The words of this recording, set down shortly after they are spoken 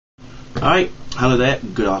Alright, hello there,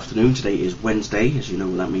 good afternoon. Today is Wednesday, as you know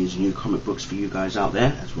what that means, new comic books for you guys out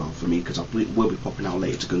there, as well for me, because I will be popping out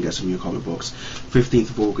later to go and get some new comic books.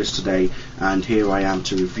 15th of August today, and here I am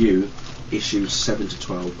to review issues 7 to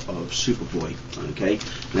 12 of Superboy. Okay,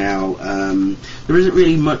 now there isn't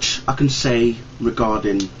really much I can say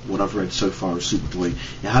regarding what I've read so far of Superboy.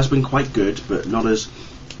 It has been quite good, but not as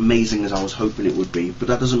amazing as I was hoping it would be, but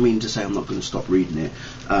that doesn't mean to say I'm not going to stop reading it,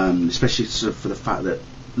 especially for the fact that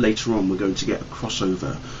later on we're going to get a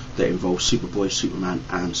crossover that involves Superboy, Superman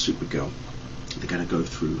and Supergirl. They're going to go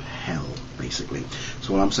through hell, basically.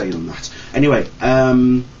 So what I'm saying on that. Anyway,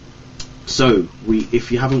 so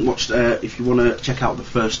if you haven't watched, if you want to check out the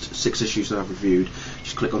first 6 issues that I've reviewed,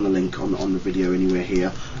 just click on the link on the video anywhere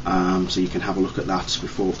here, so you can have a look at that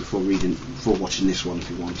before watching this one if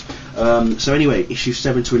you want. So anyway, issues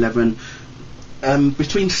 7 to 11,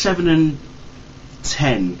 between 7 and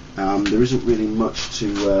 10, there isn't really much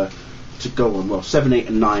to go on. Well, 7, 8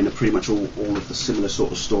 and 9 are pretty much all of the similar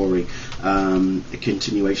sort of story, a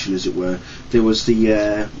continuation as it were. There was the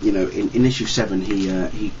in issue 7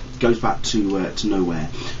 he goes back to nowhere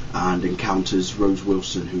and encounters Rose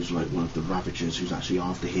Wilson, who's like one of the Ravagers, who's actually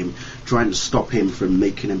after him, trying to stop him from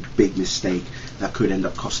making a big mistake that could end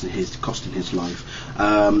up costing his life.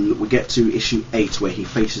 We get to issue 8 where he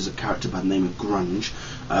faces a character by the name of Grunge,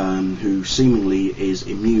 who seemingly is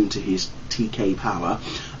immune to his TK power,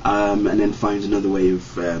 and then finds another way of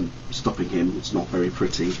stopping him. It's not very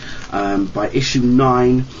pretty. By issue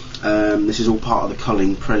 9, this is all part of the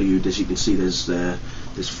Culling Prelude. As you can see,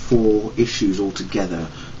 there's 4 issues altogether.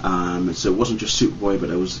 So it wasn't just Superboy, but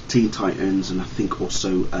there was Teen Titans, and I think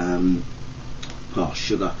also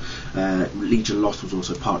Sugar. Legion Lost was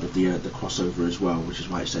also part of the crossover as well, which is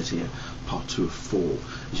why it says here part 2 of 4,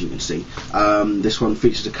 as you can see. This one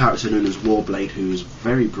features a character known as Warblade, who is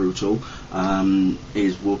very brutal.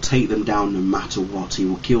 Will take them down no matter what. He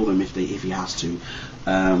will kill them if he has to.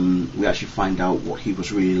 We actually find out what he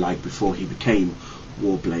was really like before he became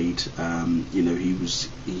Warblade.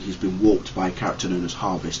 He's been walked by a character known as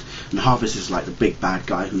Harvest, and Harvest is like the big bad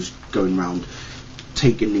guy who's going around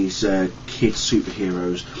taking these kid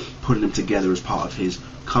superheroes, putting them together as part of his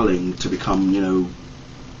culling to become,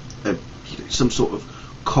 some sort of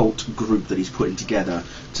cult group that he's putting together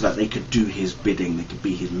so that they could do his bidding, they could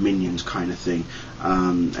be his minions kind of thing.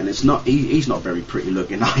 And it's not, he's not very pretty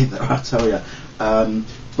looking either, I tell you.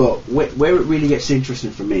 But where it really gets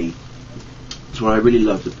interesting for me, so what I really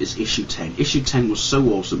loved is issue 10. Issue 10 was so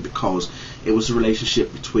awesome because it was a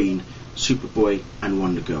relationship between Superboy and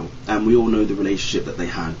Wonder Girl, and we all know the relationship that they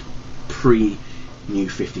had pre-New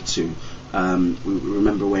 52. We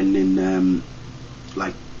remember when in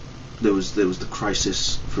there was the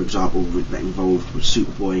crisis, for example, that involved with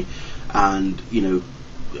Superboy and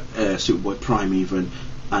Superboy Prime even,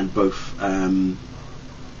 and both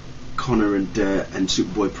Connor and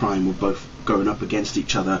Superboy Prime were both going up against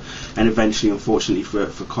each other, and eventually, unfortunately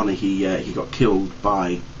for Connor, he got killed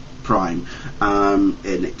by Prime, and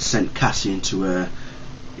it sent Cassie into a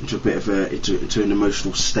bit of into an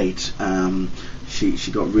emotional state.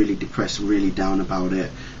 She got really depressed, really down about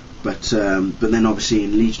it. But then obviously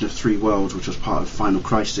in Legion of 3 Worlds, which was part of Final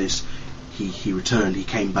Crisis, he returned, he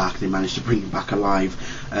came back, they managed to bring him back alive.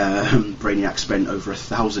 Brainiac spent over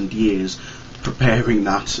 1,000 years preparing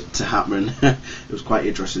that to happen. It was quite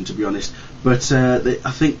interesting, to be honest. But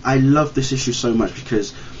I think I love this issue so much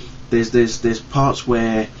because there's parts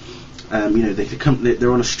where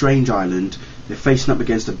they're on a strange island, they're facing up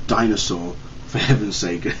against a dinosaur, for heaven's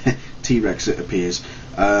sake. T-Rex, it appears.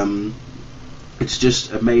 It's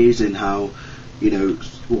just amazing how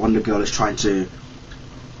Wonder Girl is trying to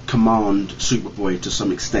command Superboy to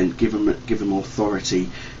some extent, give him authority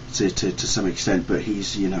to some extent, but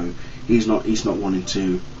he's not wanting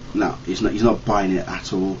to. No, he's not buying it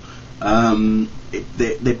at all.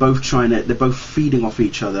 They're both feeding off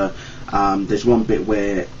each other. There's one bit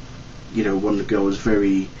where Wonder Girl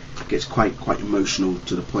gets quite emotional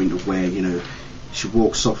to the point of where she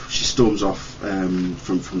storms off from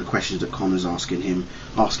the questions that Connor's asking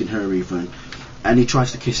her even, and he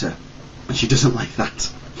tries to kiss her, and she doesn't like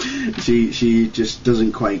that. She just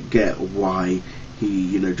doesn't quite get why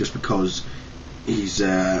he, just because he's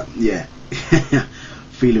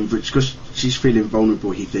feeling, because she's feeling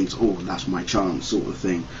vulnerable, he thinks, oh, that's my chance, sort of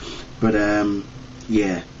thing. But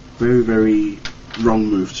very, very wrong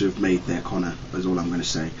move to have made there, Connor, is all I'm going to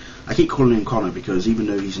say. I keep calling him Connor because even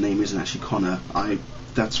though his name isn't actually Connor,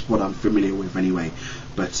 that's what I'm familiar with anyway.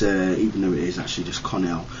 But even though it is actually just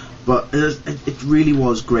Kon-El. But it really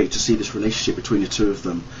was great to see this relationship between the two of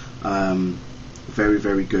them. Very,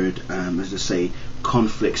 very good. As I say,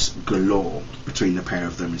 conflicts galore between the pair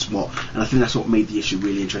of them. And I think that's what made the issue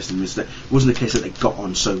really interesting, is that it wasn't the case that they got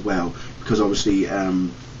on so well, because obviously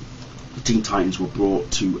the Teen Titans were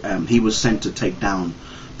brought to, he was sent to take down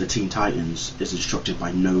the Teen Titans as instructed by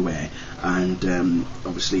N.O.W.H.E.R.E, and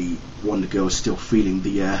obviously Wonder Girl is still feeling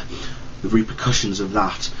the repercussions of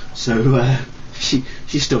that, so she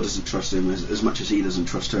still doesn't trust him as much as he doesn't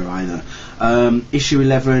trust her either. Issue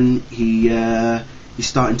 11, he's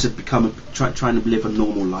starting to become trying to live a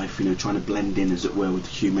normal life, trying to blend in, as it were, with the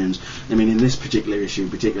humans. I mean, in this particular issue,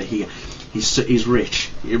 he's rich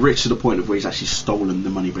to the point of where he's actually stolen the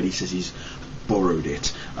money, but he says he's borrowed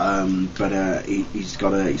it. But he's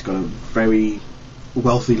got a very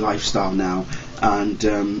wealthy lifestyle now, and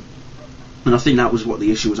I think that was what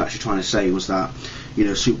the issue was actually trying to say, was that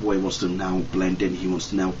Superboy wants to now blend in. He wants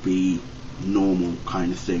to now be normal,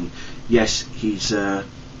 kind of thing. Yes, he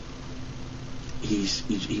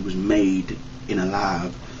was made in a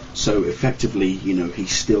lab, so effectively,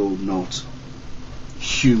 he's still not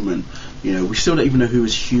human. We still don't even know who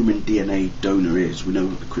his human DNA donor is. We know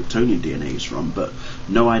what the Kryptonian DNA is from, but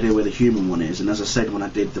no idea where the human one is. And as I said when I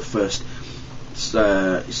did the first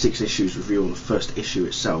 6 issues review on the first issue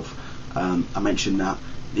itself, I mentioned that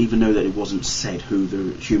even though that it wasn't said who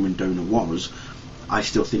the human donor was, I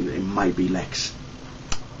still think that it might be Lex.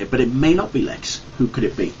 But it may not be Lex. Who could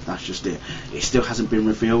it be? That's just it. It still hasn't been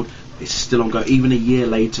revealed. It's still ongoing. Even a year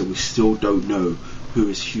later, we still don't know who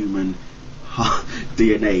his human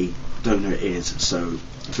DNA donor is. So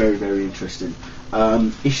very, very interesting.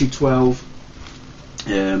 Issue 12.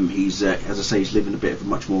 He's as I say, he's living a bit of a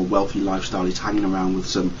much more wealthy lifestyle. He's hanging around with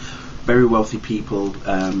some very wealthy people,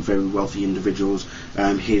 very wealthy individuals.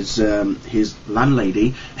 His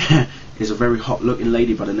landlady is a very hot-looking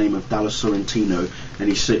lady by the name of Dallas Sorrentino,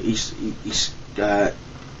 and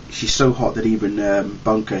she's so hot that even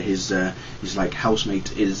Bunker, his like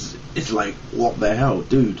housemate, is like, what the hell,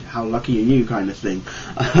 dude? How lucky are you, kind of thing.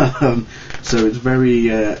 So it's very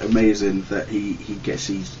amazing that he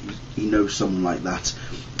knows someone like that.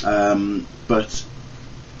 But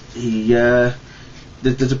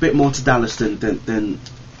there's a bit more to Dallas than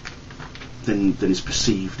is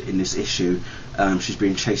perceived in this issue. She's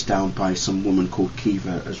being chased down by some woman called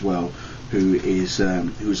Kiva as well, who's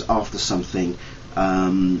after something.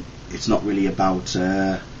 It's not really about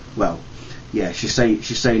she's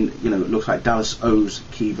saying it looks like Dallas owes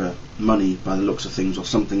Kiva money by the looks of things, or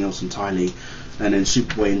something else entirely, and then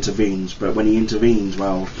Superboy intervenes. But when he intervenes,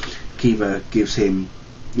 Kiva gives him,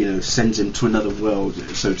 sends him to another world,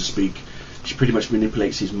 so to speak. She pretty much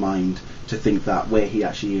manipulates his mind to think that where he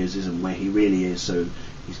actually is isn't where he really is. So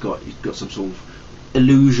he's got some sort of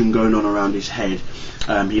illusion going on around his head.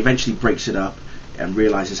 He eventually breaks it up and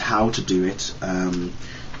realizes how to do it,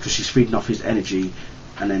 because she's feeding off his energy,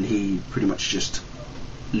 and then he pretty much just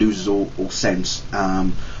loses all sense.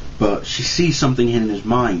 But she sees something in his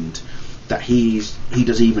mind that he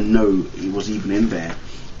doesn't even know he was even in there.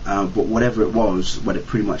 But whatever it was, it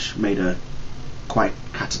pretty much made her quite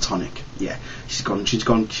catatonic. Yeah, she went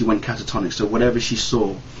catatonic. So whatever she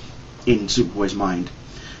saw in Superboy's mind,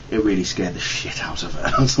 it really scared the shit out of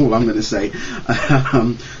her. That's all I'm going to say.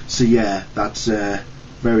 So yeah, that's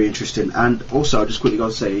very interesting. And also, I just quickly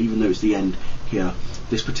got to say, even though it's the end here,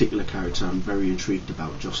 this particular character, I'm very intrigued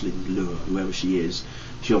about. Jocelyn Lure, whoever she is,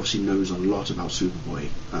 she obviously knows a lot about Superboy.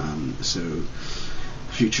 So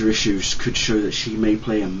future issues could show that she may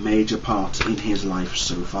play a major part in his life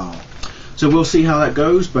so far. So we'll see how that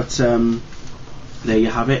goes, but there you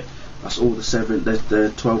have it. That's all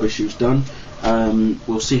the 12 issues done.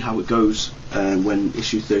 We'll see how it goes when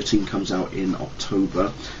issue 13 comes out in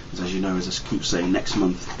October. As you know, as I keep saying, next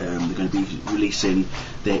month they're going to be releasing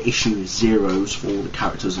their issue zeros for all the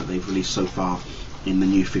characters that they've released so far in the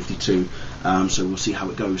new 52. So we'll see how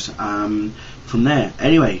it goes from there.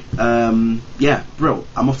 Anyway, yeah, bro,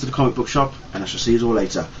 I'm off to the comic book shop, and I shall see you all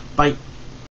later. Bye.